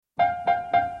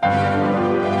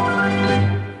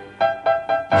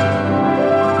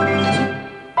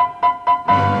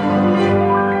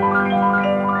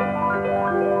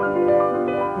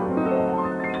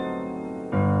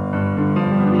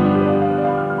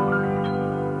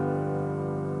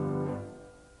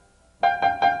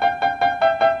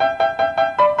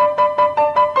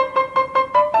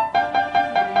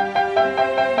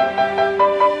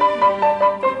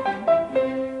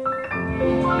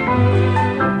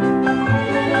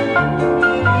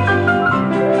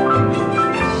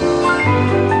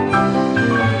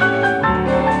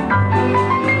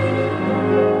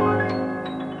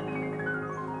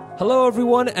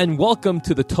everyone, and welcome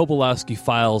to the Tobolowsky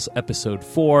Files, Episode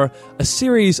 4, a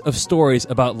series of stories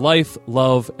about life,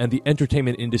 love, and the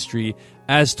entertainment industry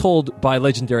as told by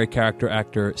legendary character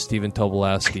actor Stephen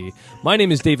Tobolowsky. My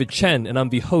name is David Chen, and I'm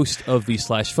the host of the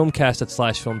 /filmcast at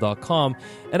 /film.com,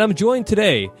 and I'm joined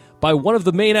today by one of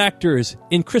the main actors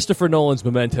in Christopher Nolan's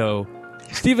Memento,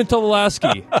 Stephen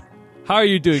Tobolowsky. How are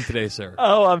you doing today, sir?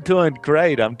 Oh, I'm doing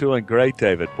great.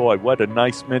 David. Boy, what a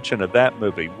nice mention of that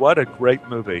movie. What a great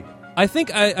movie. I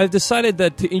think I've decided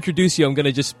that to introduce you, I'm going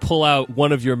to just pull out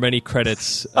one of your many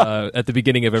credits at the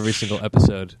beginning of every single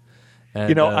episode.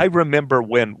 And, I remember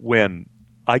when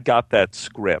I got that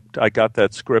script. I got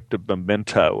that script of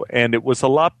Memento, and it was a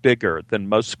lot bigger than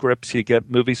most scripts you get,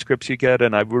 movie scripts you get.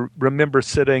 And I remember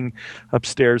sitting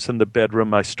upstairs in the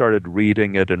bedroom. I started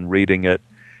reading it.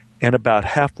 And about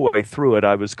halfway through it,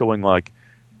 I was going like,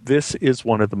 this is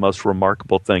one of the most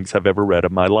remarkable things I've ever read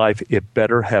in my life. It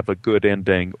better have a good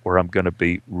ending or I'm going to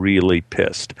be really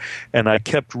pissed. And I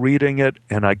kept reading it,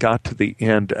 and I got to the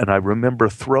end, and I remember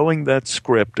throwing that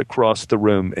script across the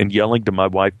room and yelling to my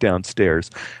wife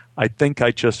downstairs, I think I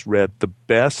just read the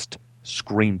best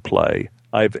screenplay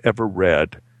I've ever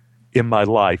read in my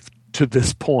life to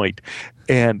this point.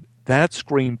 And that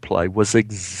screenplay was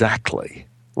exactly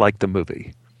like the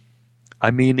movie. I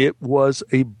mean, it was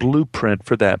a blueprint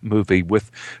for that movie.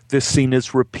 With this scene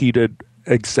is repeated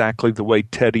exactly the way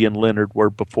Teddy and Leonard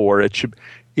were before.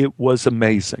 It was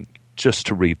amazing just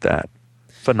to read that.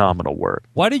 Phenomenal work.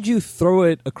 Why did you throw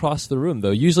it across the room, though?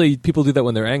 Usually people do that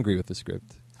when they're angry with the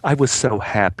script. I was so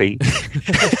happy.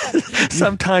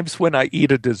 Sometimes when I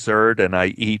eat a dessert and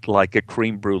I eat like a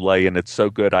creme brulee and it's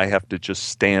so good, I have to just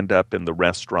stand up in the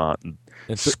restaurant and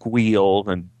squeal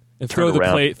and throw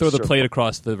the plate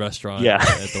across the restaurant. Yeah,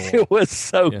 at the wall. It was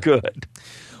so good.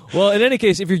 Well, in any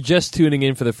case, if you're just tuning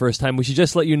in for the first time, we should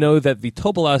just let you know that the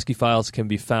Tobolowsky Files can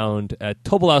be found at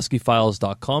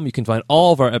tobolowskyfiles.com. You can find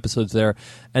all of our episodes there.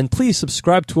 And please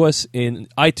subscribe to us in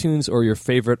iTunes or your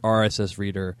favorite RSS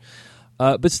reader.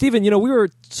 But Stephen, we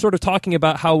were sort of talking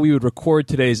about how we would record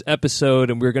today's episode,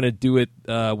 and we were going to do it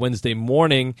Wednesday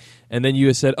morning. And then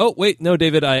you said, "Oh, wait, no,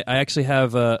 David, I actually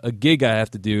have a gig I have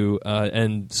to do,"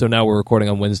 and so now we're recording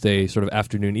on Wednesday, sort of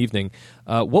afternoon, evening.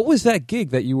 What was that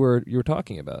gig that you were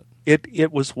talking about?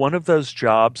 It was one of those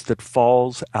jobs that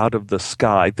falls out of the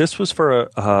sky. This was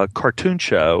for a cartoon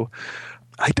show.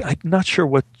 I'm not sure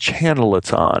what channel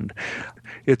it's on.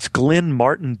 It's Glenn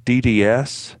Martin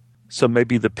DDS. So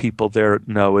maybe the people there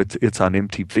know it's on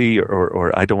MTV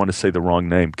or I don't want to say the wrong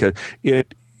name because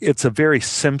it's a very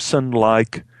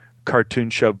Simpson-like cartoon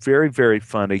show, very, very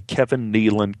funny. Kevin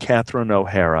Nealon, Catherine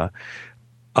O'Hara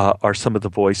are some of the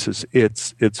voices.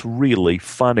 It's really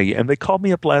funny. And they called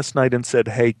me up last night and said,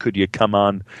 "Hey, could you come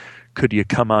on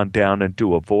down and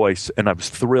do a voice?" And I was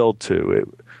thrilled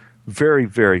to. Very,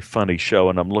 very funny show,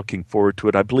 and I'm looking forward to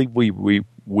it. I believe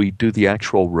we do the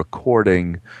actual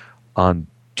recording on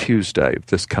Tuesday of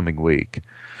this coming week.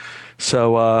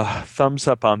 So thumbs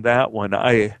up on that one.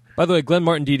 By the way, Glenn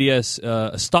Martin DDS,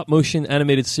 a stop-motion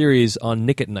animated series on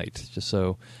Nick at Night, just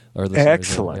so our listeners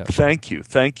Excellent. know. Yeah.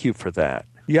 Thank you for that.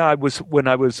 Yeah, when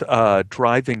I was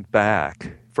driving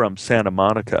back from Santa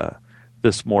Monica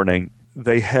this morning,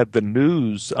 they had the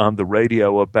news on the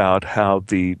radio about how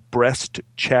the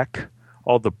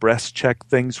all the breast check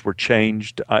things were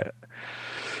changed.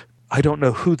 I don't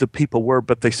know who the people were,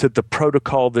 but they said the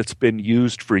protocol that's been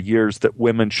used for years that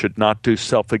women should not do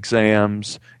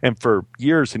self-exams, and for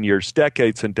years and years,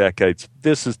 decades and decades,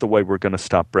 this is the way we're going to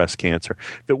stop breast cancer,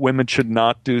 that women should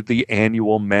not do the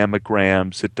annual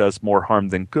mammograms. It does more harm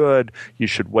than good. You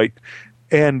should wait.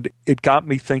 And it got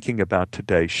me thinking about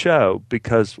today's show,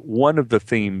 because one of the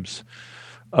themes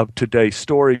of today's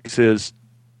stories is,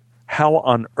 how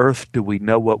on earth do we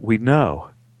know what we know?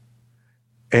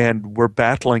 And we're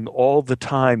battling all the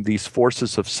time these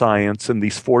forces of science and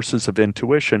these forces of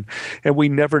intuition, and we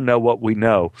never know what we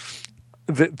know.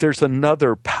 There's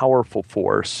another powerful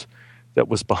force that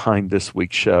was behind this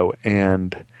week's show,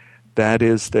 and that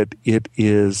is that it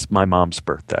is my mom's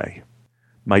birthday,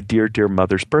 my dear, dear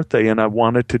mother's birthday, and I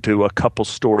wanted to do a couple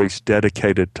stories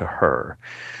dedicated to her.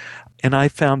 And I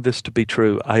found this to be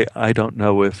true. I don't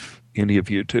know if any of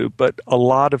you do, but a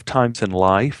lot of times in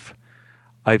life,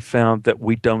 I've found that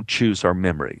we don't choose our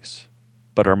memories,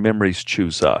 but our memories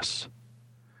choose us.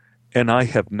 And I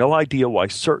have no idea why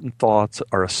certain thoughts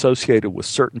are associated with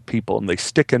certain people and they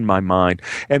stick in my mind.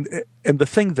 And the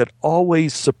thing that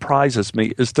always surprises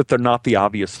me is that they're not the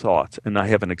obvious thoughts. And I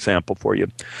have an example for you.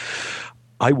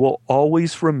 I will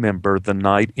always remember the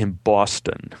night in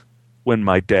Boston when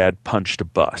my dad punched a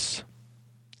bus.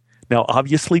 Now,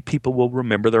 obviously, people will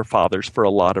remember their fathers for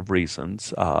a lot of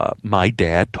reasons. My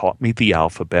dad taught me the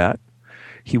alphabet.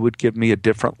 He would give me a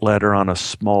different letter on a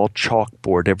small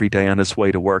chalkboard every day on his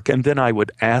way to work, and then I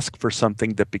would ask for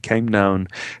something that became known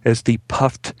as the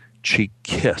puffed cheek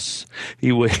kiss.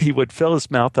 He would fill his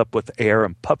mouth up with air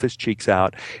and puff his cheeks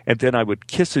out, and then I would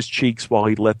kiss his cheeks while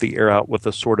he let the air out with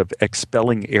a sort of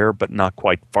expelling air but not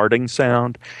quite farting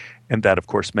sound, and that, of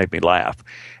course, made me laugh.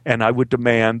 And I would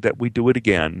demand that we do it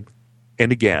again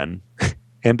and again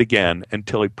and again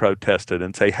until he protested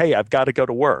and say, "Hey, I've got to go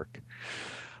to work."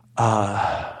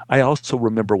 I also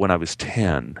remember when I was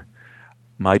 10,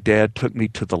 my dad took me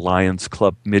to the Lions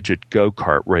Club midget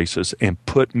go-kart races and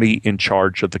put me in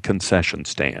charge of the concession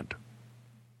stand.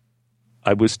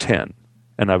 I was 10,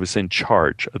 and I was in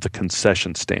charge of the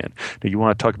concession stand. Now, you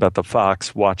want to talk about the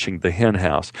fox watching the hen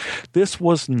house. This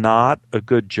was not a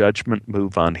good judgment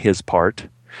move on his part.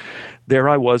 There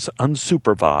I was,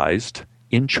 unsupervised,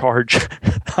 in charge.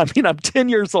 I mean, I'm 10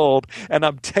 years old, and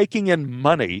I'm taking in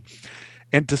money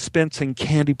and dispensing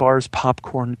candy bars,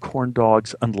 popcorn, corn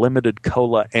dogs, unlimited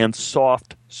cola, and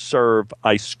soft serve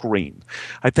ice cream.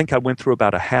 I think I went through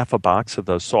about a half a box of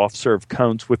those soft serve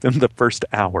cones within the first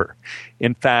hour.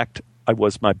 In fact, I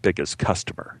was my biggest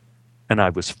customer, and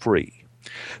I was free.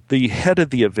 The head of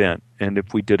the event, and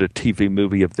if we did a TV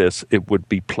movie of this, it would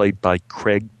be played by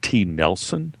Craig T.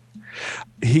 Nelson.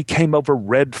 He came over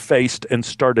red-faced and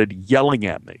started yelling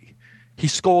at me. He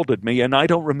scolded me, and I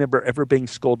don't remember ever being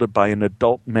scolded by an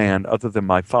adult man other than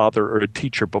my father or a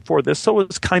teacher before this, so it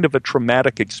was kind of a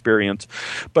traumatic experience,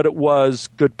 but it was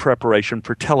good preparation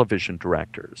for television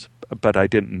directors. But I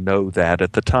didn't know that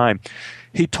at the time.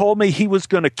 He told me he was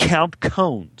going to count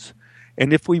cones,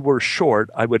 and if we were short,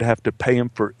 I would have to pay him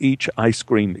for each ice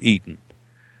cream eaten.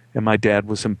 And my dad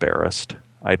was embarrassed.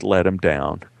 I'd let him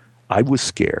down. I was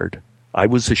scared. I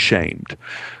was ashamed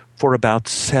for about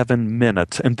 7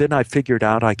 minutes, and then I figured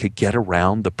out I could get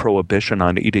around the prohibition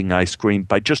on eating ice cream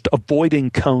by just avoiding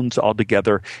cones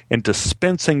altogether and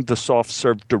dispensing the soft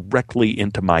serve directly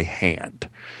into my hand.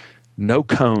 No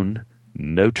cone,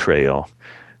 no trail,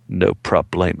 no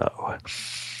problemo.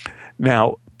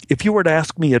 Now, if you were to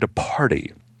ask me at a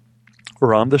party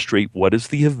or on the street, what is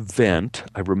the event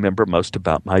I remember most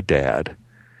about my dad,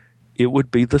 it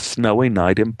would be the snowy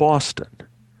night in Boston.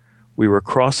 We were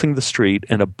crossing the street,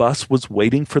 and a bus was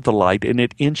waiting for the light, and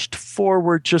it inched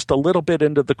forward just a little bit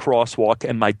into the crosswalk,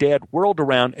 and my dad whirled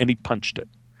around, and he punched it.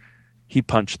 He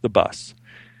punched the bus.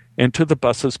 And to the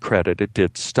bus's credit, it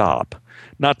did stop.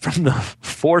 Not from the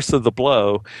force of the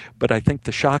blow, but I think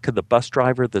the shock of the bus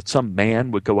driver that some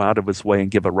man would go out of his way and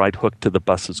give a right hook to the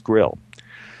bus's grill.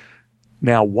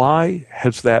 Now, why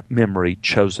has that memory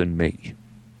chosen me?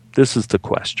 This is the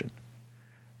question.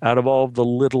 Out of all the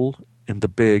little and the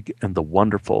big and the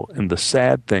wonderful and the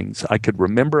sad things I could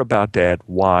remember about Dad,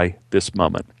 why this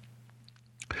moment?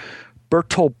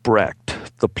 Bertolt Brecht,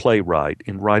 the playwright,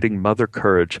 in writing Mother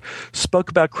Courage, spoke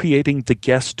about creating the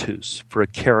Gestus for a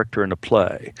character in a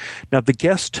play. Now, the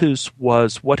Gestus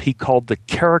was what he called the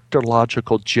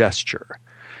characterological gesture.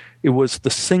 It was the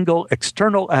single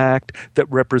external act that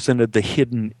represented the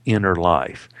hidden inner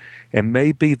life. And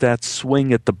maybe that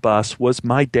swing at the bus was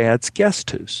my dad's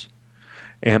Gestus.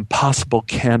 And possible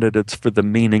candidates for the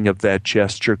meaning of that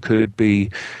gesture could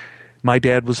be, my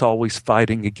dad was always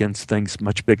fighting against things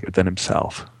much bigger than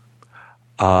himself.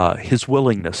 His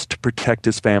willingness to protect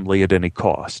his family at any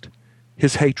cost.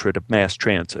 His hatred of mass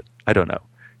transit. I don't know.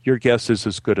 Your guess is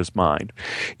as good as mine.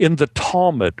 In the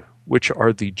Talmud, which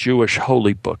are the Jewish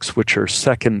holy books, which are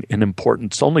second in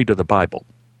importance only to the Bible,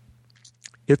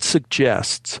 it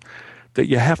suggests that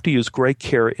you have to use great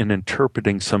care in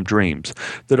interpreting some dreams,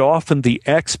 that often the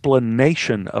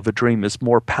explanation of a dream is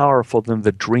more powerful than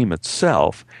the dream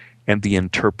itself, and the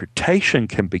interpretation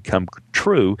can become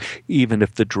true even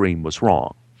if the dream was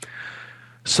wrong.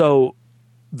 So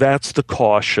that's the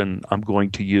caution I'm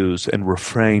going to use and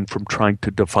refrain from trying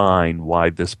to define why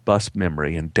this bus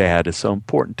memory and Dad is so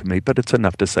important to me, but it's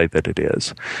enough to say that it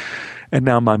is. And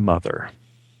now my mother.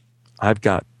 I've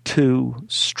got 2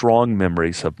 strong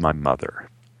memories of my mother.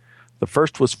 The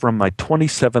first was from my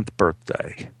 27th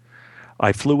birthday.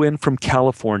 I flew in from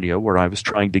California where I was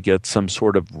trying to get some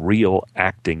sort of real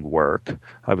acting work.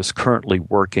 I was currently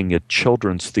working at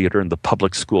children's theater in the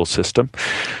public school system.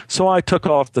 So I took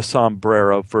off the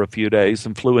sombrero for a few days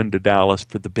and flew into Dallas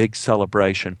for the big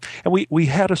celebration. And we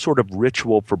had a sort of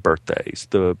ritual for birthdays.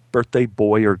 The birthday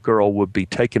boy or girl would be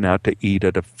taken out to eat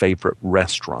at a favorite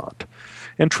restaurant.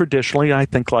 And traditionally, I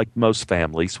think like most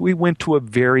families, we went to a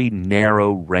very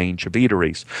narrow range of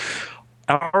eateries.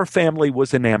 Our family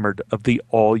was enamored of the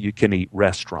all-you-can-eat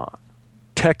restaurant.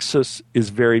 Texas is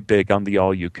very big on the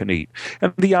all-you-can-eat.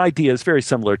 And the idea is very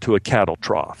similar to a cattle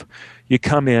trough. You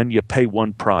come in, you pay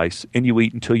one price, and you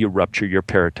eat until you rupture your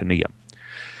peritoneum.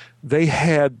 They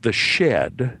had the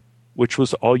Shed, which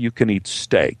was all-you-can-eat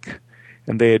steak.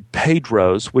 And they had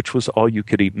Pedro's, which was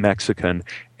all-you-could-eat Mexican.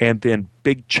 And then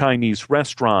Big Chinese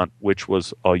Restaurant, which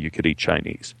was all-you-could-eat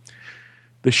Chinese.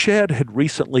 The Shed had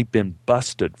recently been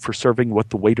busted for serving what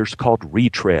the waiters called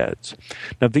retreads.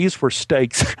 Now, these were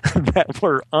steaks that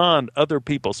were on other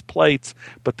people's plates,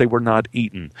 but they were not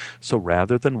eaten. So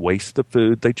rather than waste the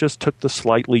food, they just took the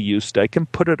slightly used steak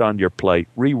and put it on your plate,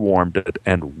 rewarmed it,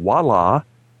 and voila,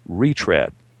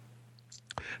 retread.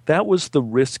 That was the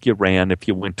risk you ran if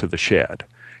you went to the Shed.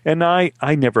 And I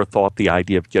never thought the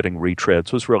idea of getting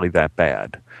retreads was really that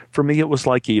bad. For me, it was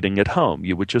like eating at home.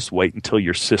 You would just wait until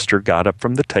your sister got up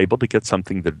from the table to get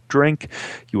something to drink.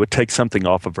 You would take something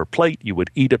off of her plate. You would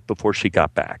eat it before she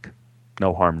got back.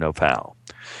 No harm, no foul.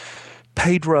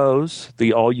 Pedro's,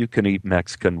 the all-you-can-eat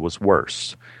Mexican, was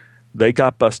worse. They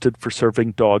got busted for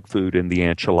serving dog food in the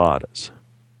enchiladas.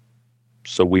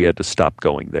 So we had to stop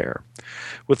going there.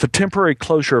 With the temporary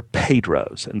closure of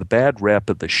Pedro's and the bad rep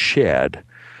of the Shed,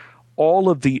 all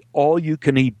of the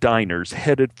all-you-can-eat diners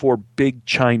headed for Big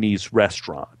Chinese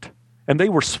Restaurant. And they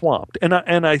were swamped. And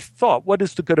I thought, what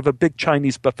is the good of a big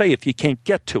Chinese buffet if you can't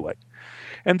get to it?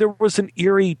 And there was an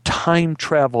eerie time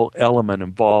travel element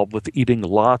involved with eating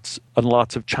lots and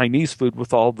lots of Chinese food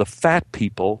with all the fat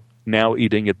people now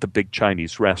eating at the Big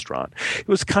Chinese Restaurant. It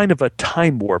was kind of a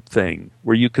time warp thing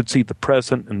where you could see the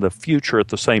present and the future at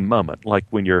the same moment, like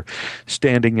when you're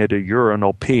standing at a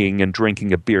urinal peeing and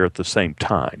drinking a beer at the same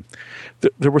time.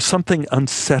 There was something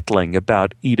unsettling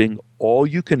about eating all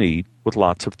you can eat with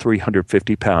lots of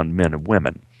 350-pound men and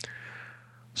women.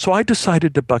 So I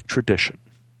decided to buck tradition.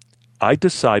 I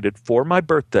decided for my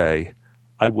birthday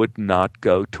I would not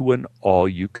go to an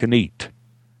all-you-can-eat.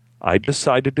 I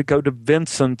decided to go to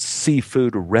Vincent's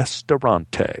Seafood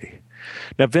Restaurante.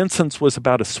 Now, Vincent's was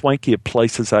about as swanky a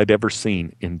place as I'd ever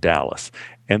seen in Dallas,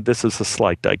 and this is a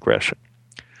slight digression.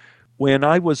 When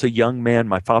I was a young man,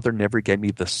 my father never gave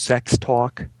me the sex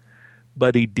talk,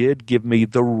 but he did give me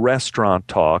the restaurant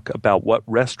talk about what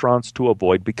restaurants to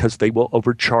avoid because they will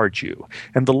overcharge you.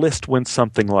 And the list went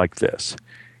something like this.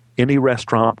 Any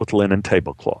restaurant with linen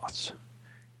tablecloths.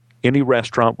 Any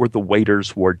restaurant where the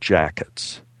waiters wore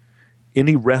jackets.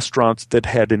 Any restaurants that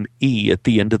had an E at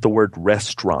the end of the word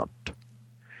restaurant.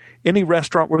 Any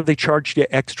restaurant where they charged you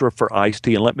extra for iced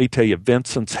tea. And let me tell you,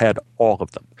 Vincent's had all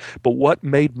of them. But what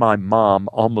made my mom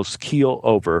almost keel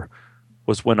over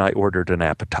was when I ordered an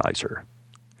appetizer.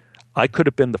 I could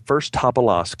have been the first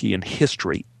Tobolowsky in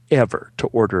history ever to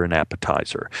order an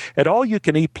appetizer. At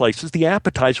all-you-can-eat places, the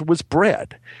appetizer was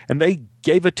bread, and they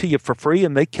gave it to you for free,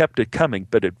 and they kept it coming.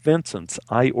 But at Vincent's,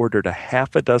 I ordered a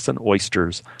half a dozen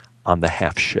oysters on the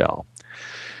half shell.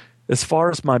 As far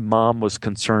as my mom was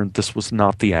concerned, this was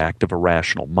not the act of a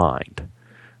rational mind.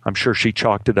 I'm sure she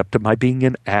chalked it up to my being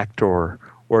an actor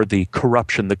or the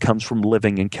corruption that comes from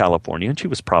living in California, and she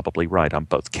was probably right on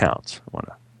both counts. I want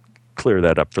to clear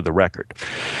that up for the record.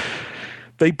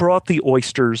 They brought the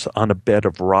oysters on a bed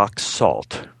of rock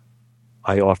salt.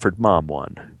 I offered Mom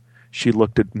one. She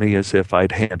looked at me as if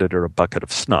I'd handed her a bucket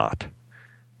of snot.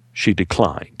 She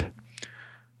declined.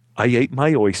 I ate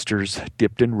my oysters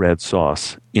dipped in red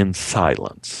sauce in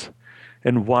silence.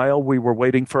 And while we were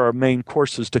waiting for our main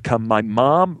courses to come, my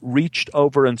mom reached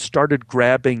over and started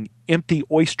grabbing empty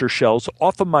oyster shells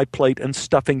off of my plate and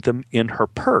stuffing them in her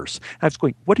purse. I was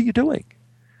going, "What are you doing?"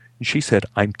 And she said,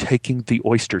 "I'm taking the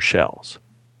oyster shells."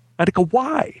 I'd go,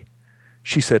 "Why?"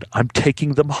 She said, "I'm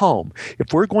taking them home.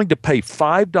 If we're going to pay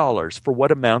 $5 for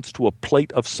what amounts to a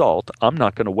plate of salt, I'm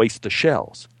not going to waste the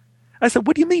shells." I said,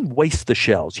 "What do you mean waste the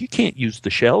shells? You can't use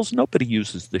the shells. Nobody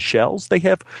uses the shells. They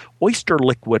have oyster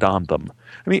liquid on them.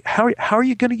 I mean, how are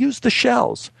you going to use the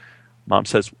shells?" Mom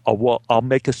says, "Oh, well, I'll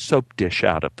make a soap dish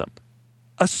out of them."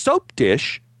 A soap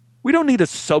dish? We don't need a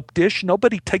soap dish.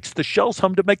 Nobody takes the shells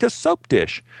home to make a soap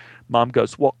dish. Mom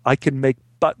goes, "Well, I can make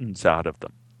buttons out of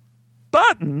them."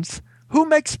 Buttons? Who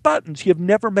makes buttons? You've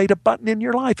never made a button in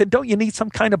your life. And don't you need some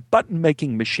kind of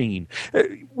button-making machine?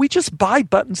 We just buy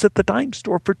buttons at the dime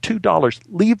store for $2.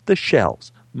 Leave the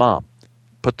shells. Mom,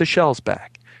 put the shells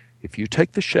back. If you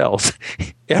take the shells,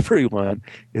 everyone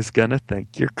is going to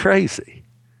think you're crazy.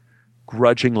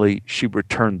 Grudgingly, she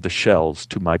returned the shells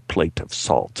to my plate of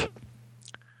salt.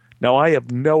 Now, I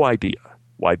have no idea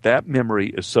why that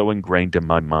memory is so ingrained in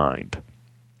my mind.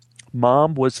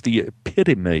 Mom was the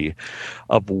epitome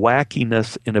of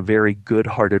wackiness in a very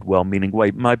good-hearted, well-meaning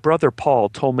way. My brother Paul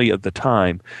told me of the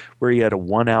time where he had a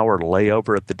 1-hour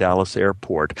layover at the Dallas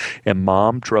airport, and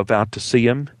Mom drove out to see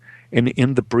him. And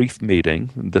in the brief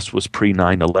meeting, this was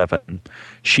pre-9/11,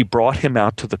 she brought him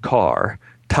out to the car,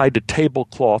 tied a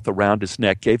tablecloth around his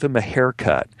neck, gave him a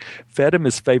haircut, fed him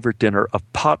his favorite dinner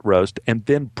of pot roast, and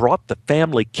then brought the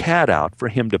family cat out for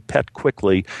him to pet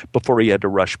quickly before he had to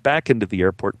rush back into the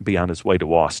airport and be on his way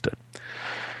to Austin.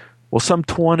 Well, some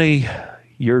 20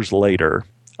 years later,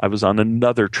 I was on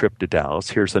another trip to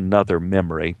Dallas. Here's another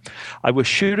memory. I was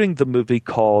shooting the movie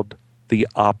called The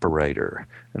Operator,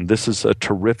 and this is a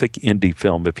terrific indie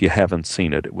film if you haven't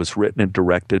seen it. It was written and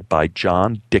directed by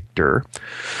John Dichter.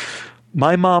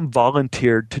 My mom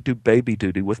volunteered to do baby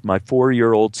duty with my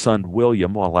 4-year-old son,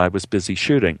 William, while I was busy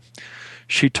shooting.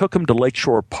 She took him to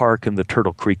Lakeshore Park in the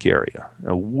Turtle Creek area.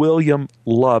 Now, William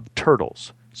loved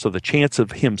turtles, so the chance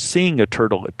of him seeing a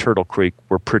turtle at Turtle Creek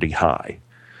were pretty high.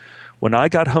 When I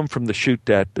got home from the shoot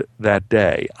that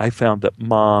day, I found that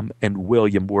Mom and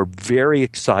William were very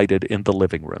excited in the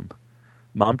living room.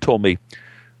 Mom told me,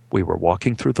 we were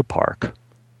walking through the park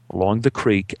along the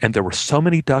creek, and there were so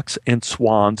many ducks and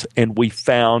swans, and we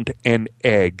found an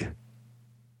egg.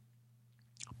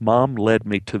 Mom led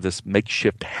me to this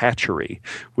makeshift hatchery,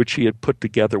 which she had put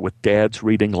together with Dad's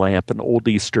reading lamp, an old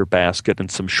Easter basket,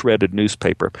 and some shredded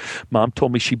newspaper. Mom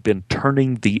told me she'd been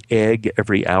turning the egg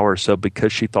every hour or so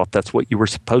because she thought that's what you were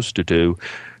supposed to do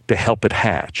to help it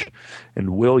hatch.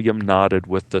 And William nodded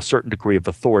with a certain degree of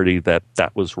authority that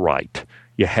that was right.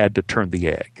 You had to turn the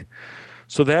egg.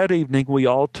 So that evening, we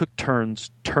all took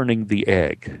turns turning the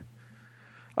egg.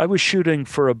 I was shooting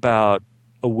for about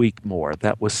a week more.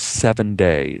 That was 7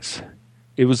 days.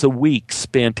 It was a week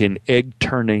spent in egg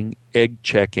turning, egg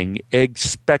checking, egg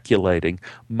speculating.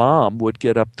 Mom would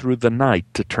get up through the night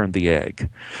to turn the egg.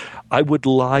 I would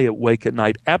lie awake at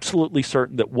night, absolutely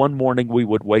certain that one morning we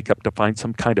would wake up to find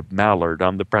some kind of mallard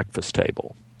on the breakfast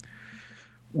table.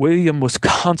 William was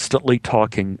constantly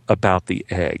talking about the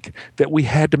egg, that we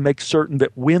had to make certain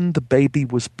that when the baby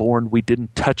was born, we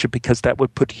didn't touch it because that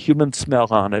would put human smell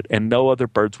on it and no other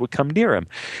birds would come near him.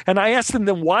 And I asked him,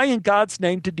 then why in God's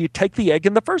name did you take the egg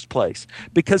in the first place?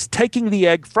 Because taking the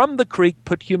egg from the creek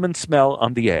put human smell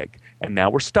on the egg. And now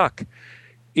we're stuck.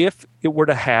 If it were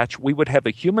to hatch, we would have a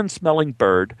human-smelling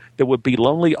bird that would be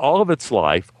lonely all of its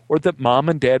life, or that Mom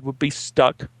and Dad would be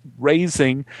stuck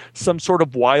raising some sort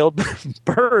of wild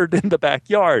bird in the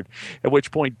backyard, at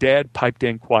which point Dad piped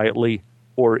in quietly,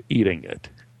 or eating it.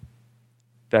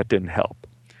 That didn't help.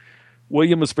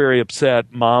 William was very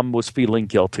upset. Mom was feeling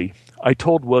guilty. I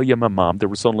told William and Mom there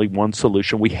was only one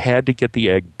solution. We had to get the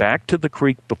egg back to the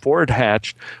creek before it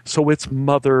hatched so its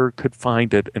mother could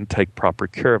find it and take proper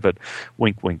care of it.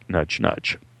 Wink, wink, nudge,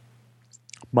 nudge.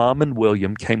 Mom and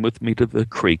William came with me to the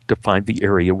creek to find the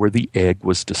area where the egg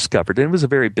was discovered. And it was a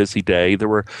very busy day. There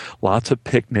were lots of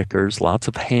picnickers, lots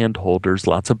of hand holders,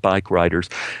 lots of bike riders,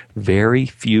 very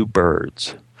few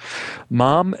birds.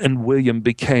 Mom and William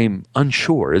became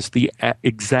unsure as the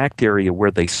exact area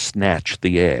where they snatched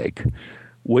the egg.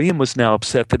 William was now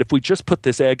upset that if we just put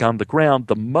this egg on the ground,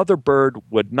 the mother bird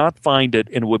would not find it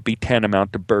and it would be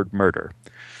tantamount to bird murder.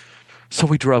 So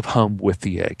we drove home with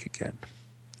the egg again.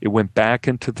 It went back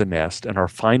into the nest, and our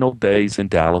final days in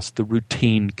Dallas, the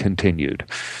routine continued.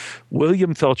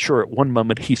 William felt sure at one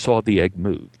moment he saw the egg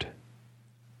moved.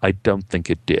 I don't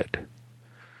think it did.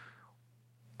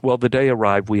 Well, the day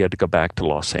arrived, we had to go back to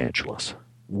Los Angeles.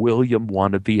 William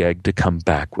wanted the egg to come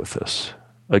back with us.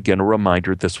 Again, a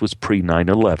reminder, this was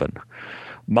pre-9/11.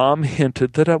 Mom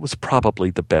hinted that it was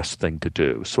probably the best thing to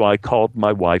do, so I called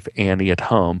my wife Annie at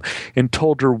home and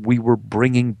told her we were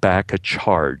bringing back a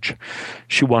charge.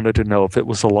 She wanted to know if it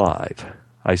was alive.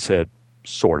 I said,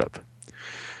 sort of.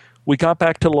 We got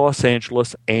back to Los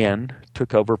Angeles. Anne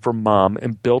took over from Mom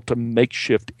and built a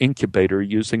makeshift incubator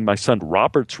using my son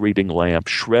Robert's reading lamp,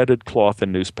 shredded cloth,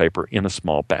 and newspaper in a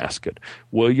small basket.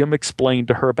 William explained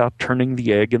to her about turning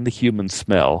the egg and the human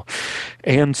smell.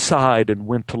 Anne sighed and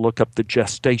went to look up the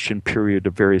gestation period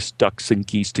of various ducks and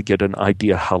geese to get an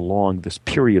idea how long this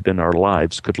period in our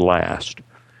lives could last.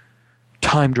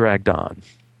 Time dragged on.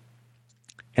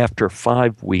 After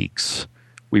 5 weeks,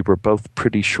 we were both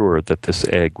pretty sure that this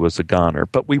egg was a goner,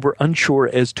 but we were unsure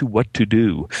as to what to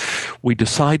do. We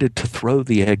decided to throw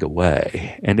the egg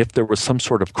away, and if there was some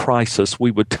sort of crisis, we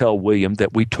would tell William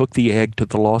that we took the egg to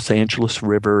the Los Angeles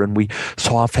River and we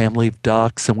saw a family of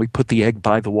ducks and we put the egg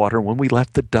by the water. When we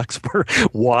left, the ducks were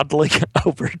waddling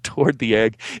over toward the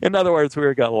egg. In other words, we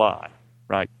were going to lie,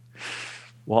 right?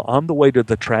 Well, on the way to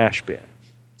the trash bin,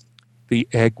 the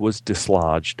egg was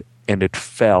dislodged and it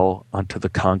fell onto the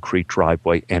concrete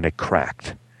driveway and it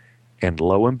cracked. And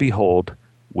lo and behold,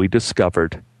 we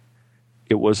discovered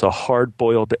it was a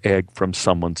hard-boiled egg from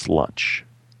someone's lunch.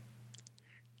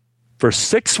 For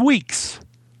 6 weeks,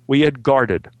 we had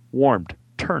guarded, warmed,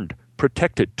 turned,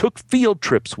 protected, took field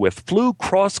trips with, flew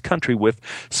cross-country with,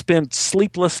 spent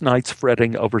sleepless nights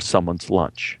fretting over someone's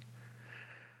lunch.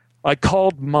 I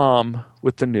called Mom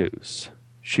with the news.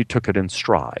 She took it in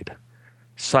stride,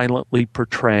 silently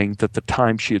portraying that the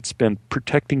time she had spent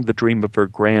protecting the dream of her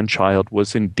grandchild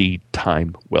was indeed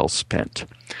time well spent.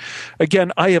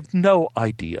 Again, I have no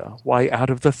idea why out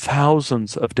of the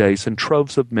thousands of days and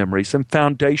troves of memories and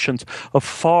foundations of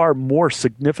far more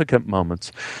significant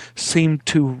moments seemed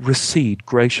to recede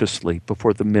graciously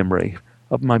before the memory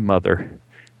of my mother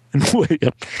and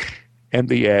William and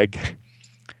the egg.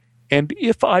 And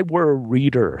if I were a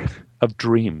reader of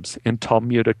dreams in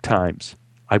Talmudic times,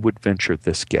 I would venture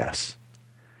this guess.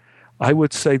 I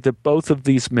would say that both of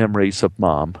these memories of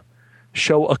Mom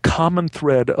show a common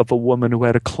thread of a woman who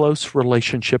had a close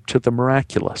relationship to the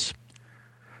miraculous.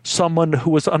 Someone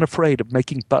who was unafraid of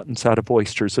making buttons out of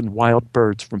oysters and wild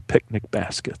birds from picnic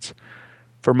baskets.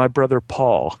 For my brother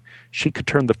Paul, she could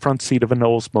turn the front seat of an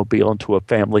Oldsmobile into a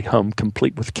family home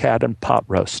complete with cat and pot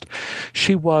roast.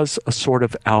 She was a sort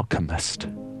of alchemist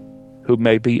who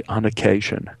maybe on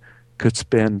occasion could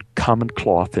spin common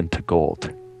cloth into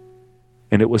gold.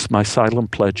 And it was my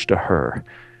silent pledge to her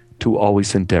to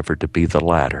always endeavor to be the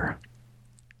latter.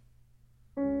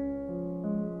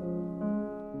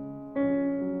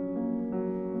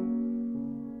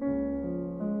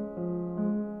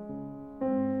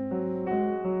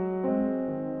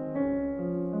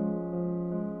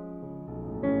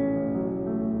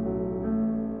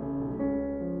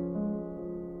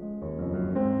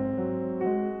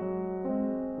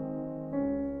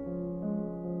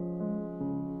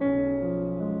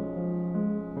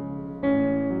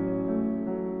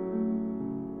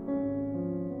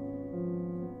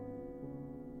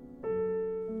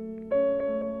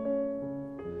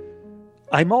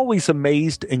 I'm always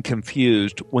amazed and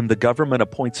confused when the government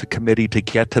appoints a committee to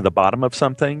get to the bottom of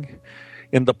something.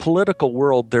 In the political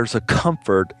world, there's a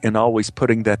comfort in always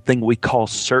putting that thing we call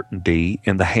certainty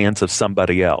in the hands of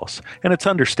somebody else. And it's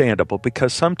understandable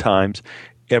because sometimes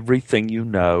everything you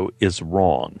know is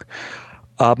wrong.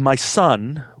 My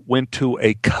son went to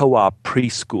a co-op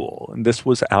preschool, and this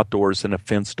was outdoors in a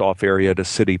fenced-off area at a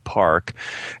city park.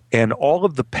 And all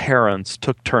of the parents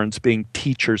took turns being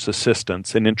teachers'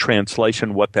 assistants. And in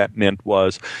translation, what that meant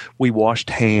was we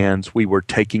washed hands, we were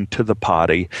taking to the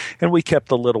potty, and we kept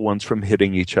the little ones from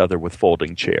hitting each other with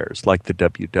folding chairs, like the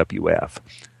WWF.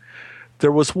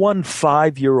 There was one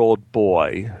 5-year-old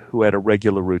boy who had a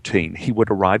regular routine. He would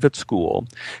arrive at school,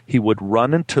 he would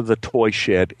run into the toy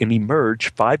shed, and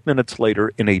emerge 5 minutes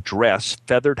later in a dress,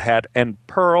 feathered hat, and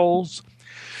pearls.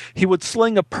 He would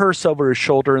sling a purse over his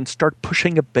shoulder and start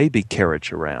pushing a baby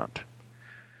carriage around.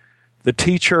 The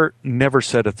teacher never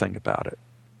said a thing about it.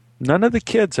 None of the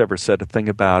kids ever said a thing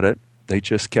about it. They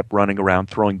just kept running around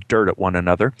throwing dirt at one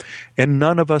another. And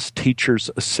none of us teachers'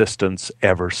 assistants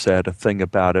ever said a thing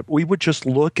about it. We would just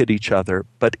look at each other,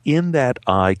 but in that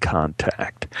eye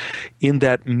contact, in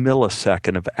that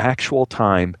millisecond of actual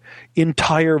time,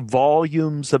 entire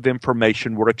volumes of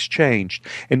information were exchanged.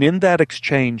 And in that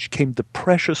exchange came the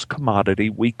precious commodity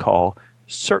we call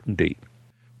certainty.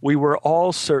 We were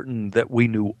all certain that we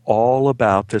knew all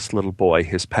about this little boy,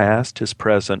 his past, his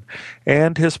present,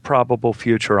 and his probable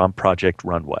future on Project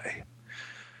Runway.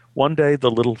 One day, the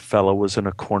little fellow was in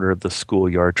a corner of the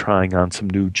schoolyard trying on some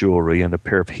new jewelry and a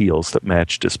pair of heels that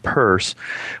matched his purse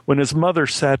when his mother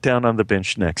sat down on the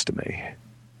bench next to me.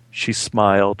 She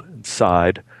smiled and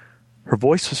sighed. Her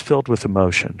voice was filled with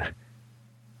emotion.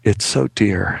 "It's so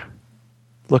dear.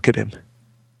 Look at him.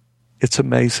 It's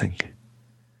amazing."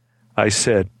 I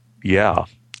said, "Yeah,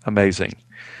 amazing."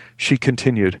 She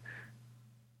continued,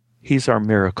 "He's our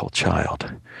miracle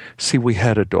child. See, we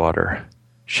had a daughter.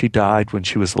 She died when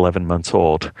she was 11 months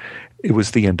old. It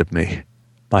was the end of me.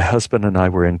 My husband and I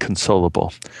were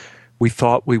inconsolable. We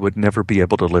thought we would never be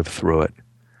able to live through it.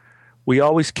 We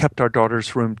always kept our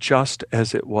daughter's room just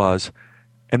as it was,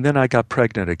 and then I got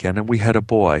pregnant again, and we had a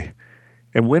boy.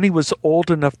 And when he was old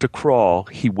enough to crawl,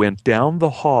 he went down the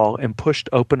hall and pushed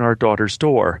open our daughter's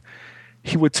door.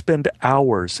 He would spend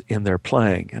hours in there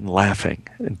playing and laughing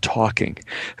and talking.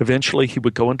 Eventually, he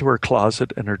would go into her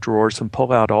closet and her drawers and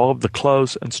pull out all of the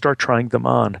clothes and start trying them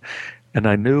on. And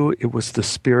I knew it was the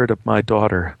spirit of my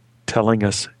daughter telling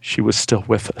us she was still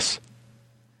with us.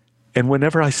 And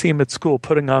whenever I see him at school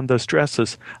putting on those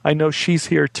dresses, I know she's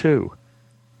here too.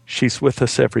 She's with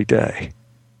us every day.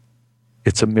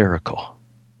 It's a miracle."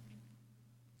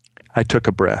 I took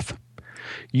a breath.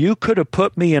 You could have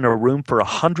put me in a room for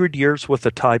 100 years with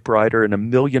a typewriter and a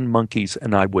million monkeys,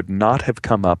 and I would not have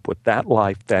come up with that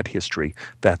life, that history,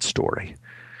 that story.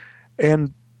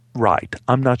 And right,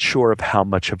 I'm not sure of how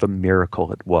much of a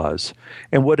miracle it was.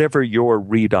 And whatever your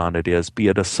read on it is, be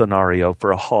it a scenario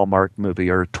for a Hallmark movie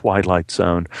or a Twilight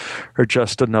Zone or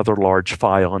just another large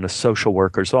file in a social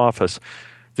worker's office,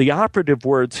 the operative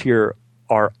words here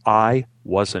are I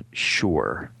wasn't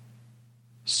sure.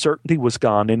 Certainty was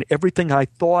gone, and everything I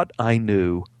thought I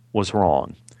knew was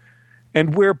wrong.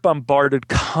 And we're bombarded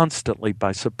constantly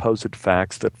by supposed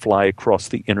facts that fly across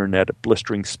the internet at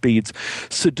blistering speeds,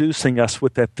 seducing us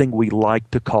with that thing we like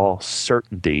to call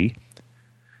certainty.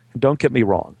 And don't get me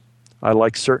wrong, I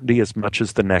like certainty as much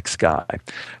as the next guy.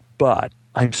 But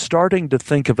I'm starting to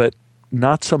think of it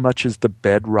not so much as the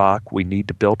bedrock we need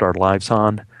to build our lives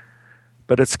on,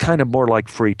 but it's kind of more like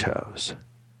Fritos,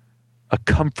 a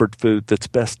comfort food that's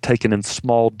best taken in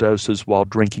small doses while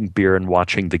drinking beer and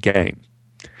watching the game.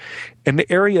 An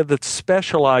area that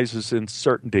specializes in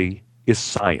certainty is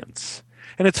science.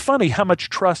 And it's funny how much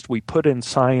trust we put in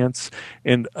science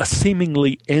and a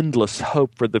seemingly endless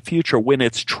hope for the future when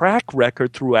its track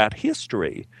record throughout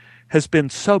history has been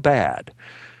so bad.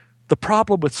 The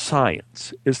problem with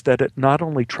science is that it not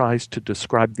only tries to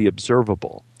describe the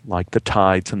observable, like the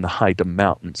tides and the height of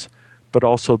mountains, but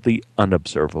also the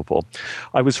unobservable.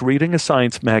 I was reading a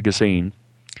science magazine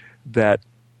that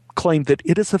claimed that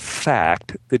it is a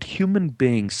fact that human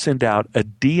beings send out a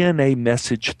DNA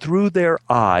message through their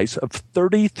eyes of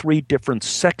 33 different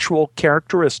sexual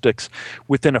characteristics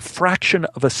within a fraction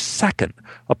of a second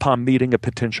upon meeting a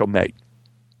potential mate,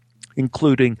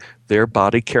 including their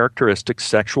body characteristics,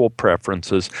 sexual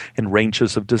preferences, and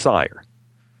ranges of desire.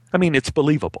 I mean, it's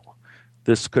believable.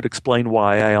 This could explain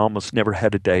why I almost never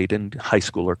had a date in high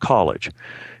school or college.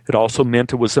 It also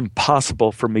meant it was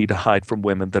impossible for me to hide from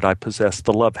women that I possessed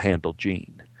the love handle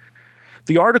gene.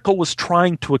 The article was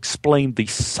trying to explain the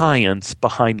science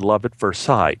behind love at first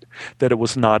sight, that it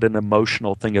was not an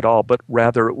emotional thing at all, but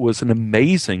rather it was an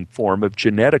amazing form of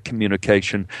genetic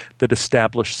communication that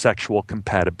established sexual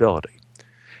compatibility.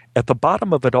 At the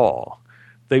bottom of it all,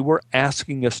 they were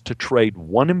asking us to trade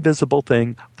one invisible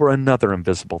thing for another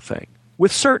invisible thing.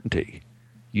 With certainty,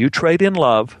 you trade in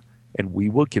love, and we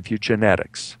will give you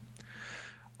genetics.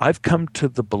 I've come to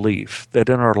the belief that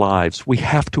in our lives, we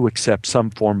have to accept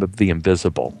some form of the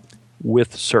invisible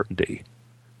with certainty.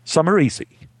 Some are easy,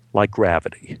 like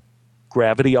gravity.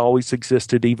 Gravity always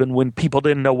existed even when people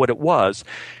didn't know what it was.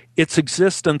 Its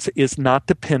existence is not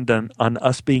dependent on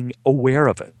us being aware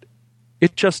of it.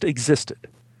 It just existed.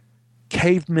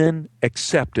 Cavemen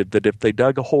accepted that if they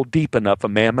dug a hole deep enough, a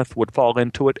mammoth would fall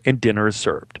into it and dinner is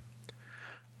served.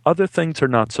 Other things are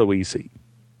not so easy.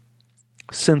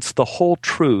 Since the whole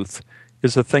truth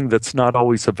is a thing that's not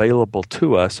always available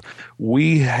to us,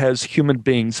 we as human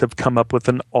beings have come up with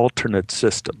an alternate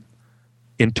system,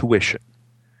 intuition.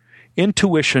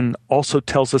 Intuition also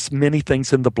tells us many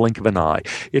things in the blink of an eye.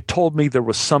 It told me there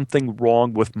was something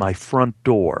wrong with my front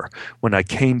door. When I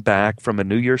came back from a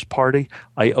New Year's party,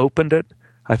 I opened it.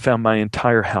 I found my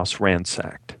entire house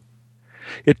ransacked.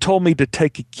 It told me to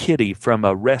take a kitty from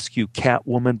a rescue cat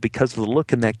woman because of the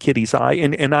look in that kitty's eye,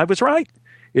 and I was right.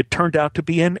 It turned out to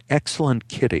be an excellent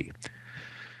kitty.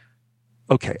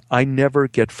 Okay, I never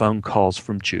get phone calls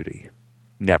from Judy.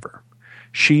 Never.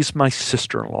 She's my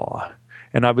sister-in-law.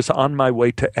 And I was on my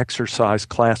way to exercise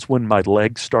class when my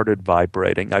legs started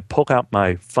vibrating. I pulled out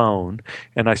my phone,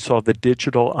 and I saw the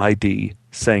digital ID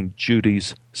saying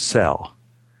Judy's cell.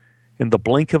 In the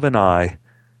blink of an eye,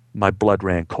 my blood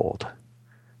ran cold.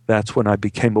 That's when I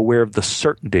became aware of the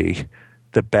certainty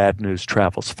that bad news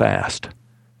travels fast.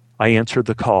 I answered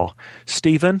the call.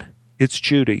 Stephen, it's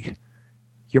Judy.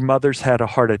 Your mother's had a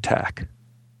heart attack.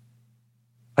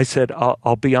 I said,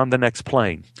 I'll be on the next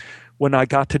plane. When I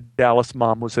got to Dallas,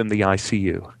 Mom was in the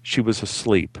ICU. She was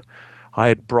asleep. I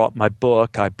had brought my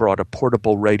book. I brought a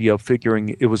portable radio,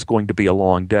 figuring it was going to be a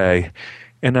long day.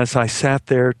 And as I sat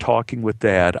there talking with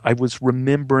Dad, I was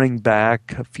remembering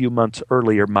back a few months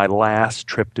earlier, my last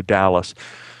trip to Dallas.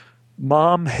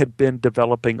 Mom had been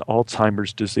developing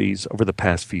Alzheimer's disease over the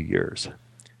past few years.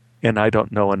 And I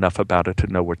don't know enough about it to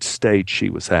know what stage she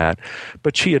was at,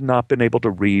 but she had not been able to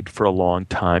read for a long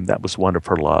time. That was one of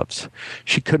her loves.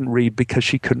 She couldn't read because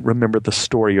she couldn't remember the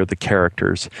story or the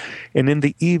characters. And in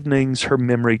the evenings, her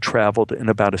memory traveled in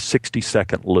about a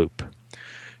 60-second loop.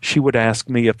 She would ask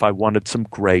me if I wanted some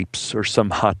grapes or some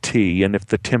hot tea, and if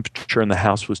the temperature in the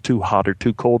house was too hot or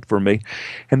too cold for me.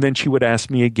 And then she would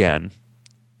ask me again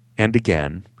and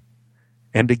again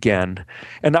and again,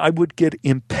 and I would get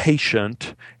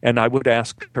impatient, and I would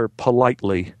ask her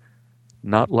politely,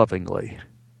 not lovingly,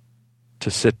 to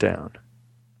sit down.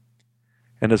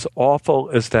 And as awful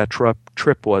as that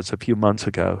trip was a few months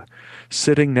ago,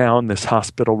 sitting now in this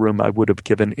hospital room, I would have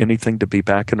given anything to be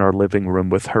back in our living room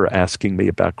with her asking me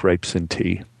about grapes and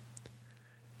tea.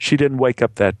 She didn't wake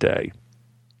up that day.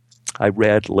 I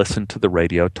read, listened to the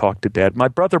radio, talked to Dad. My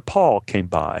brother Paul came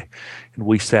by, and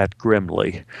we sat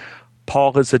grimly.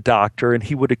 Paul is a doctor, and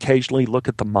he would occasionally look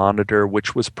at the monitor,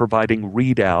 which was providing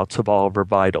readouts of all of her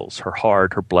vitals, her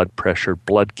heart, her blood pressure,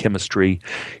 blood chemistry.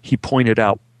 He pointed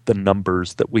out the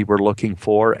numbers that we were looking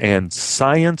for, and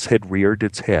science had reared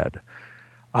its head.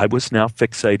 I was now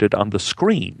fixated on the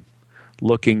screen,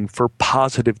 looking for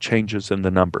positive changes in the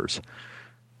numbers.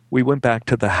 We went back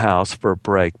to the house for a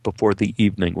break before the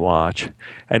evening watch,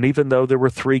 and even though there were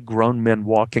 3 grown men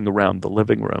walking around the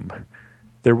living room,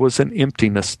 there was an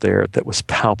emptiness there that was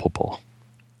palpable,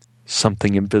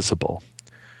 something invisible.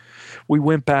 We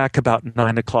went back about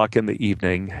 9 o'clock in the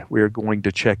evening. We were going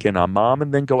to check in on Mom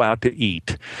and then go out to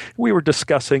eat. We were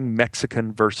discussing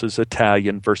Mexican versus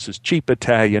Italian versus cheap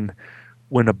Italian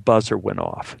when a buzzer went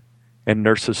off and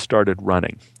nurses started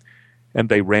running, and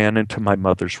they ran into my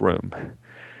mother's room.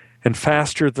 And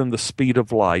faster than the speed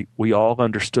of light, we all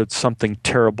understood something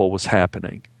terrible was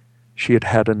happening. She had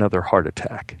had another heart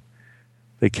attack.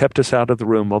 They kept us out of the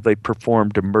room while they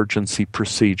performed emergency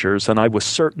procedures, and I was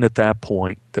certain at that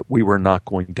point that we were not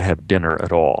going to have dinner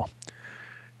at all.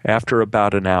 After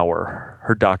about an hour,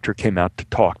 her doctor came out to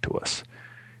talk to us.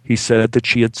 He said that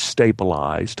she had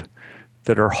stabilized,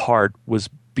 that her heart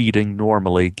was beating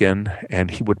normally again, and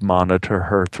he would monitor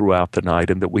her throughout the night,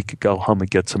 and that we could go home and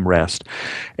get some rest.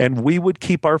 And we would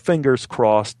keep our fingers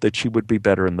crossed that she would be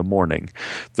better in the morning.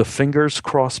 The fingers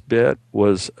crossed bit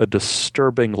was a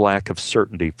disturbing lack of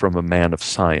certainty from a man of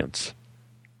science.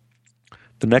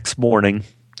 The next morning,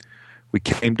 we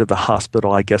came to the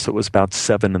hospital. I guess it was about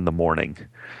 7 in the morning.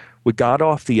 We got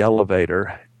off the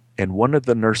elevator, and one of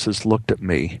the nurses looked at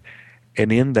me,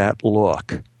 and in that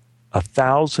look,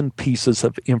 1,000 pieces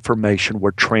of information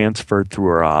were transferred through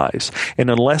her eyes. And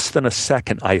in less than a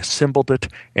second, I assembled it,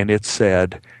 and it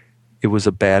said, it was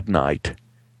a bad night.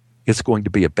 It's going to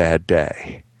be a bad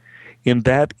day. In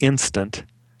that instant,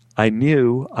 I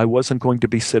knew I wasn't going to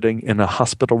be sitting in a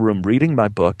hospital room reading my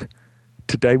book.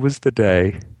 Today was the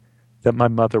day that my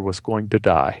mother was going to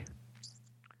die.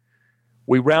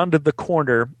 We rounded the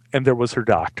corner, and there was her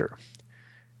doctor.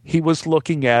 He was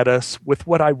looking at us with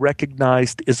what I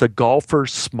recognized is a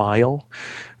golfer's smile.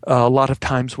 A lot of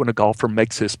times when a golfer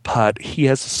makes his putt, he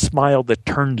has a smile that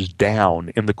turns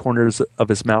down in the corners of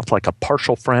his mouth like a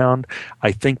partial frown,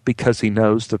 I think because he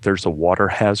knows that there's a water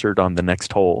hazard on the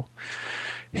next hole.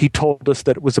 He told us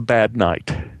that it was a bad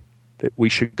night, that we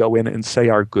should go in and say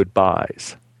our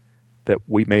goodbyes, that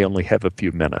we may only have a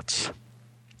few minutes.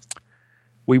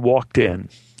 We walked in,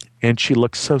 and she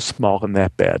looked so small in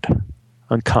that bed,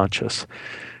 unconscious,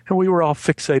 and we were all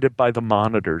fixated by the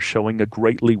monitor showing a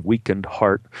greatly weakened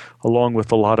heart, along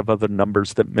with a lot of other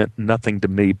numbers that meant nothing to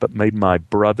me but made my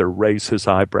brother raise his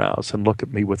eyebrows and look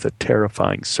at me with a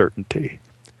terrifying certainty.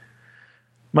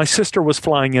 My sister was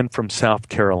flying in from South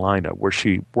Carolina, where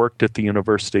she worked at the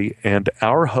university, and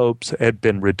our hopes had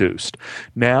been reduced.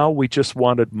 Now we just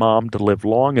wanted Mom to live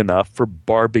long enough for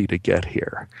Barbie to get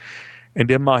here. And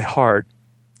in my heart,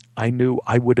 I knew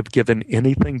I would have given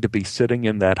anything to be sitting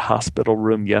in that hospital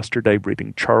room yesterday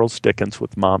reading Charles Dickens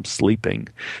with Mom sleeping,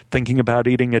 thinking about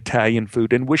eating Italian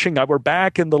food, and wishing I were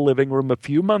back in the living room a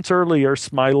few months earlier,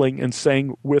 smiling and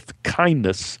saying with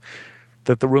kindness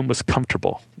that the room was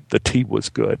comfortable, the tea was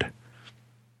good.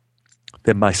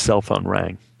 Then my cell phone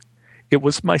rang. It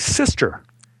was my sister.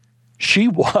 She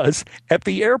was at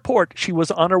the airport. She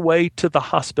was on her way to the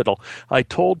hospital. I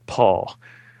told Paul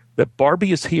that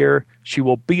Barbie is here. She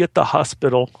will be at the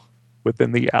hospital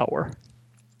within the hour.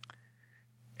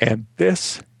 And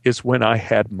this is when I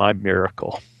had my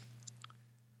miracle.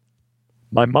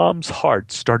 My mom's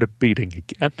heart started beating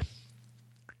again,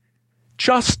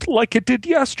 just like it did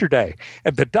yesterday.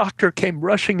 And the doctor came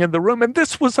rushing in the room, and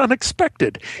this was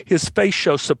unexpected. His face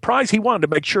showed surprise. He wanted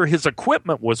to make sure his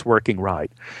equipment was working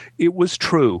right. It was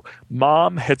true.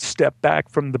 Mom had stepped back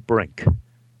from the brink.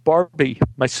 Barbie,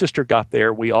 my sister, got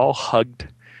there. We all hugged.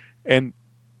 And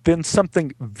then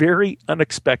something very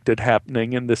unexpected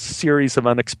happening in this series of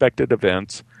unexpected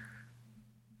events.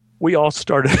 We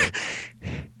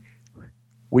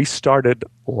started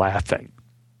laughing.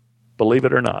 Believe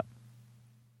it or not.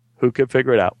 Who could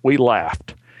figure it out? We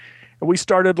laughed. And we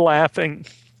started laughing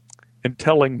and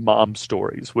telling Mom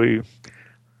stories.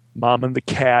 Mom and the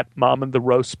cat, Mom and the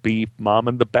roast beef, Mom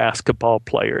and the basketball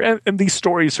player. And these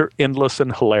stories are endless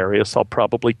and hilarious. I'll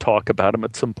probably talk about them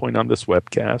at some point on this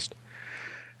webcast.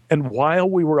 And while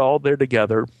we were all there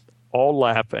together, all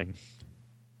laughing,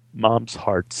 Mom's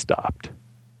heart stopped.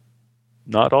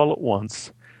 Not all at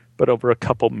once, but over a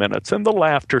couple minutes, and the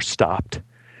laughter stopped.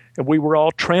 And we were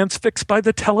all transfixed by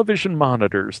the television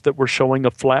monitors that were showing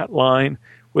a flat line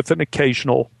with an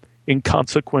occasional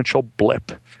inconsequential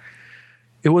blip.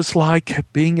 It was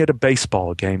like being at a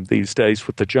baseball game these days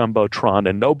with the Jumbotron,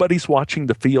 and nobody's watching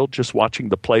the field, just watching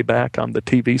the playback on the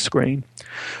TV screen.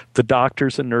 The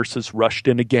doctors and nurses rushed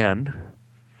in again,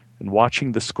 and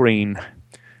watching the screen,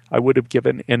 I would have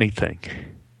given anything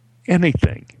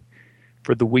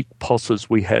for the weak pulses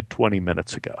we had 20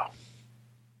 minutes ago.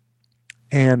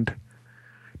 And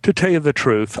to tell you the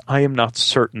truth, I am not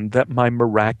certain that my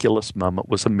miraculous moment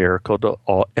was a miracle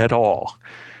at all,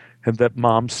 and that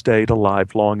Mom stayed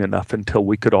alive long enough until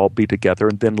we could all be together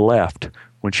and then left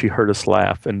when she heard us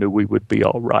laugh and knew we would be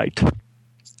all right.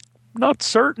 Not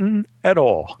certain at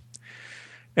all.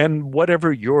 And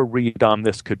whatever your read on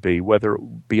this could be, whether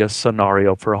it be a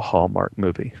scenario for a Hallmark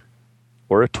movie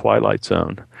or a Twilight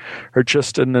Zone, or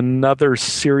just another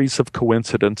series of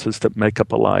coincidences that make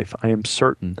up a life, I am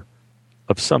certain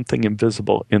of something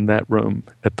invisible in that room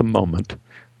at the moment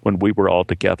when we were all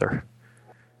together.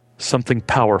 Something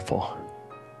powerful,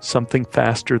 something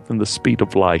faster than the speed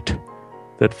of light,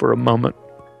 that for a moment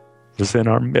was in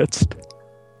our midst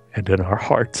and in our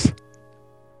hearts.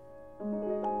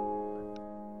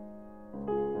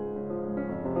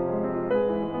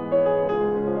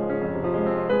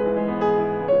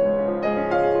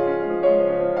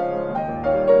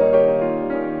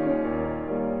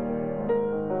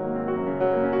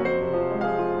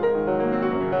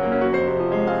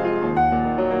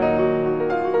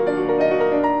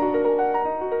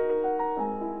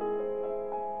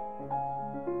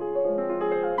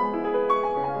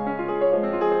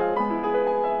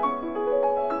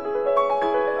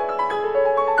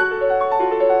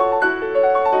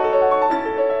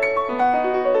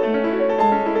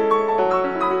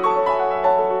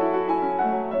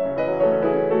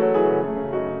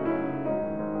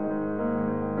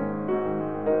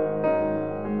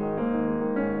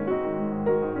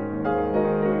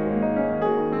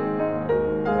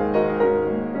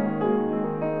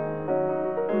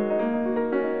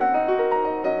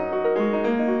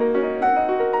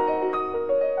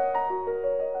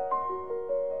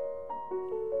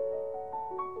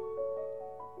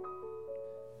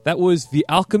 That was The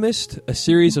Alchemist, a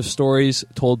series of stories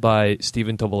told by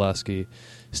Stephen Tobolowsky.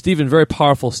 Stephen, very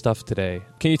powerful stuff today.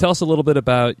 Can you tell us a little bit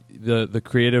about the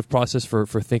creative process for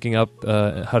thinking up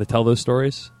how to tell those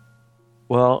stories?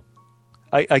 Well,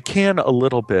 I can a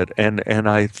little bit, and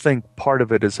I think part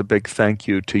of it is a big thank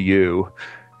you to you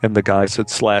and the guys at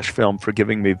Slash Film for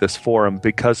giving me this forum,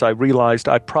 because I realized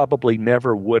I probably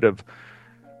never would have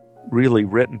really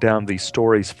written down these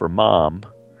stories for Mom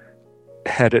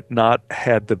had it not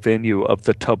had the venue of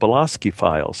the Tobolowsky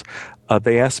Files.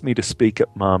 They asked me to speak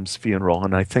at Mom's funeral,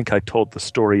 and I think I told the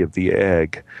story of the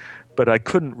egg, but I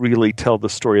couldn't really tell the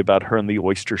story about her and the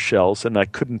oyster shells, and I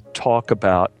couldn't talk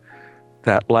about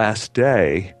that last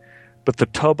day. But the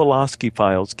Tobolowsky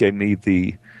Files gave me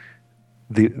the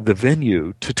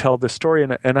venue to tell the story.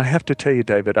 And I have to tell you,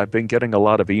 David, I've been getting a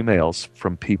lot of emails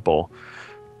from people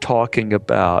talking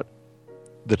about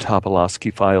the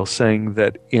Tobolowsky Files, saying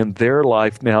that in their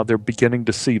life now they're beginning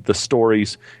to see the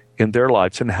stories in their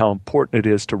lives and how important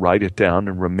it is to write it down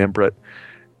and remember it,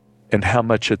 and how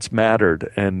much it's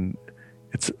mattered, and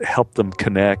it's helped them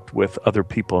connect with other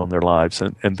people in their lives,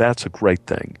 and that's a great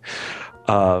thing.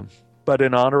 But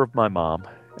in honor of my mom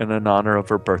and in honor of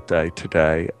her birthday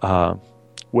today,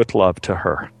 with love to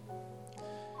her.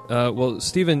 Well,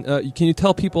 Stephen, can you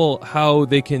tell people how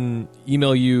they can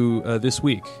email you this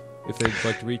week if they'd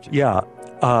like to reach you? Yeah,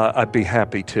 I'd be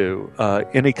happy to.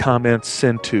 Any comments,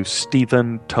 send to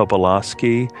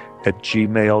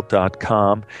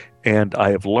stephentobolowsky@gmail.com. And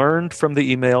I have learned from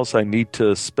the emails I need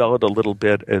to spell it a little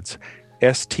bit. It's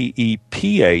Stephen,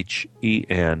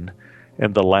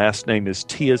 and the last name is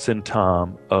T as in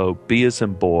Tom, O, B as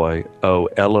in boy, O,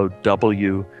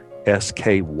 Lowsky,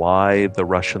 the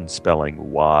Russian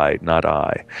spelling, Y, not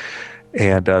I.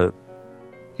 And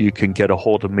you can get a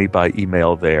hold of me by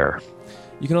email there.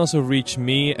 You can also reach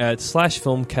me at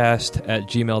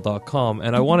slashfilmcast@gmail.com.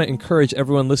 And I want to encourage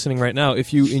everyone listening right now,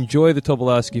 if you enjoy the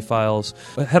Tobolowsky Files,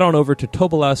 head on over to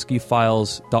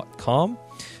tobolowskyfiles.com.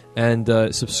 and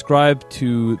subscribe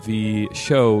to the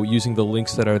show using the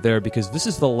links that are there, because this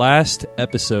is the last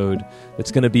episode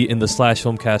that's going to be in the Slash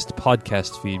Filmcast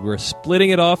podcast feed. We're splitting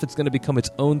it off. It's going to become its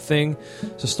own thing.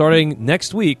 So starting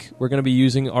next week, we're going to be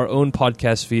using our own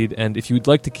podcast feed, and if you'd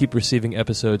like to keep receiving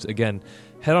episodes, again,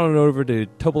 head on over to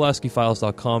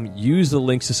Tobolowskifiles.com. Use the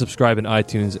links to subscribe in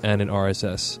iTunes and in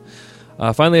RSS.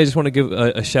 Finally, I just want to give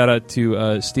a shout-out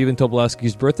to Stephen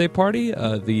Tobolowski's birthday party,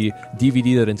 the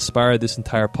DVD that inspired this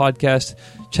entire podcast.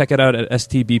 Check it out at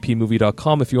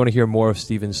stbpmovie.com if you want to hear more of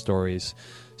Stephen's stories.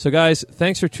 So, guys,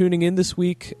 thanks for tuning in this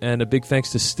week, and a big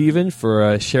thanks to Stephen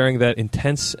for sharing that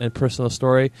intense and personal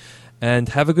story. And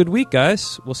have a good week,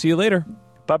 guys. We'll see you later.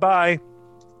 Bye-bye.